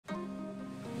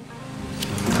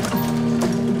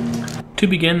To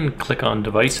begin, click on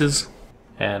Devices,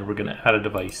 and we're going to add a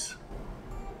device.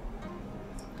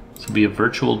 This will be a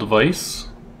virtual device,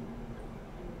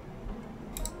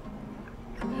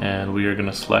 and we are going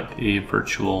to select a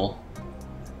virtual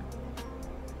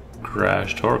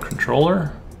garage door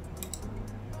controller,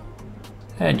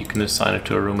 and you can assign it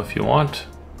to a room if you want.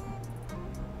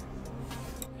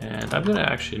 And I'm going to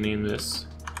actually name this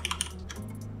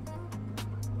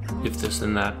If This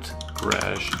Then That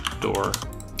Garage Door,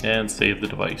 and save the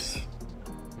device.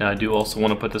 Now I do also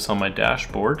want to put this on my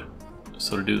dashboard.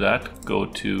 So to do that, go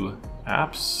to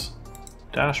Apps,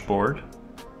 Dashboard,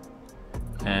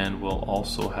 and we'll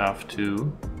also have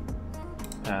to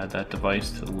add that device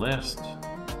to the list.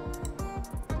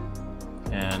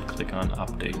 And click on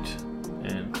Update,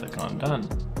 and click on Done.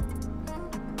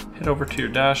 Head over to your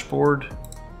dashboard,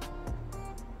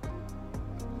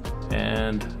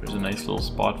 and there's a nice little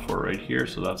spot for it right here,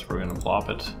 so that's where we're going to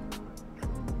plop it.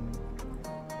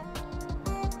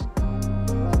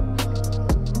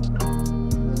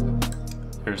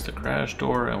 There's the garage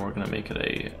door, and we're going to make it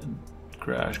a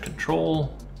garage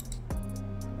control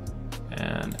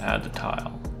and add the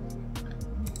tile.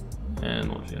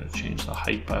 And we're going to change the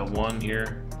height by 1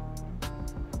 here.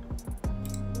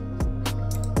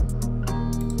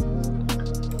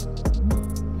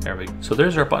 There we go. So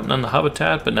there's our button on the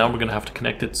Hubitat, but now we're going to have to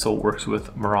connect it so it works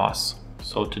with Moross.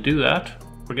 So to do that,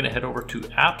 we're going to head over to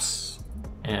Apps,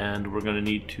 and we're going to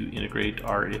need to integrate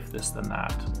our If This Then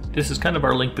That. This is kind of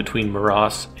our link between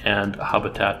Moross and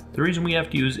Hubitat. The reason we have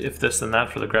to use If This Then That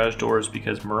for the garage door is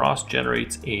because Moross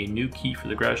generates a new key for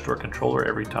the garage door controller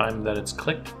every time that it's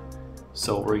clicked.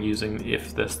 So we're using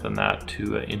If This Then That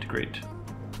to integrate.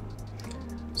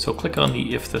 So click on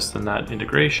the If This Then That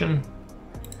integration,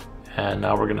 and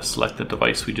now we're going to select the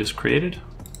device we just created.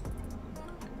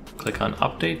 Click on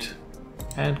Update,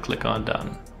 and click on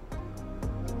Done.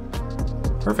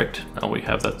 Perfect. Now we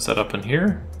have that set up in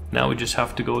here. Now we just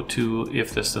have to go to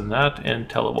If This Then That and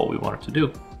tell it what we want it to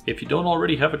do. If you don't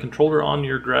already have a controller on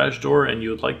your garage door and you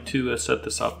would like to set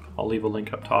this up, I'll leave a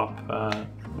link up top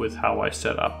with how I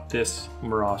set up this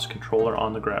Moross controller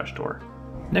on the garage door.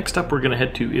 Next up, we're going to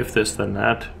head to If This Then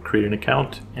That, create an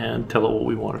account, and tell it what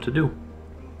we want it to do.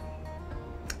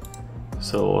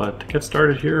 So to get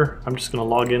started here, I'm just going to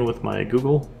log in with my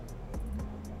Google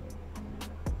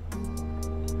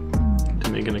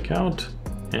to make an account,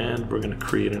 and we're going to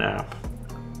create an app.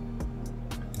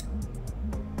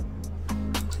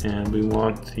 And we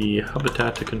want the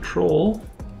Hubitat to control.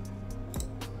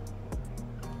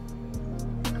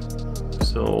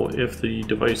 So if the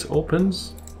device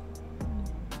opens,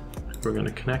 we're going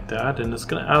to connect that, and it's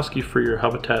going to ask you for your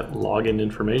Hubitat login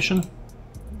information.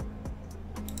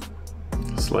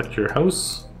 Select your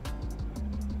house,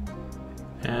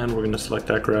 and we're going to select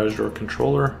that garage door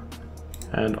controller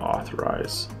and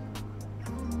authorize.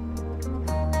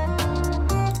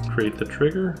 Create the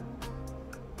trigger.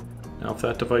 Now if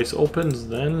that device opens,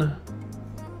 then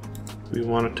we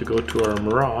want it to go to our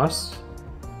Moross.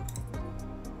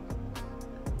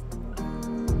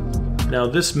 Now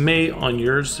this may, on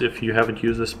yours, if you haven't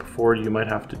used this before, you might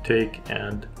have to take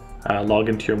and log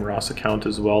into your Moross account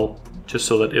as well, just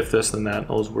so that If This Then That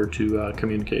knows where to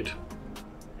communicate.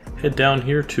 Head down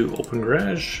here to Open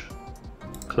Garage,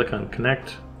 click on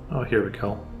Connect. Oh, here we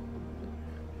go.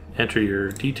 Enter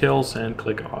your details and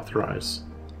click Authorize.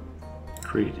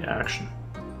 Create action.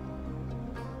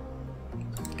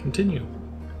 Continue.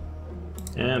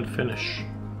 And finish.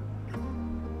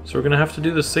 So we're going to have to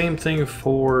do the same thing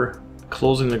for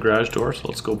closing the garage door, so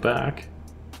let's go back.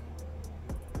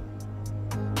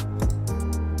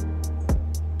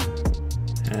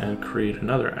 And create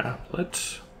another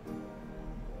applet.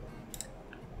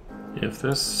 If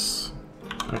this,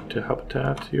 back to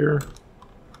Hubitat here.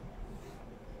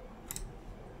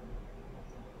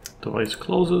 Device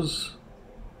closes.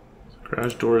 The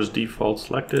garage door is default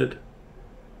selected.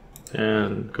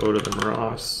 And go to the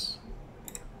Moross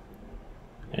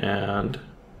and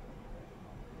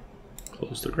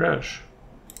close the garage.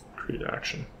 Create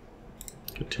action.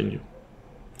 Continue.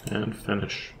 And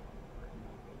finish.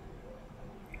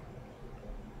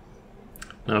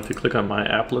 Now if you click on My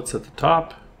Applets at the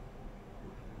top,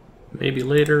 maybe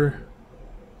later,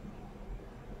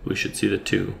 we should see the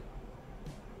 2.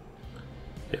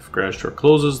 If garage door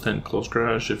closes, then close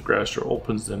garage. If garage door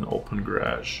opens, then open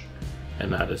garage.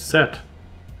 And that is set.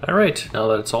 Alright, now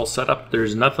that it's all set up,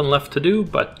 there's nothing left to do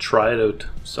but try it out.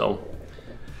 So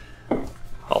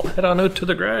I'll head on out to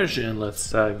the garage and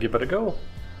let's give it a go.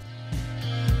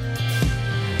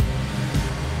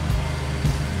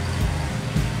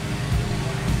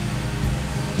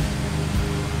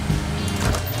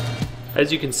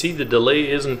 As you can see, the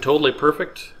delay isn't totally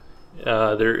perfect.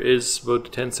 There is about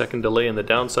a 10-second delay, and the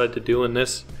downside to doing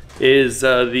this is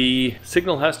the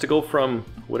signal has to go from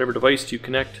whatever device you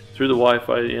connect through the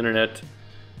Wi-Fi, the internet,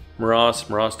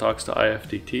 Moross talks to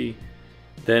IFTTT,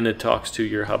 then it talks to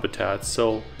your Hubitat.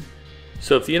 So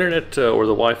if the internet or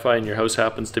the Wi-Fi in your house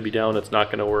happens to be down, it's not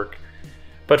going to work.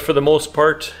 But for the most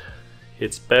part,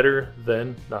 it's better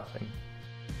than nothing.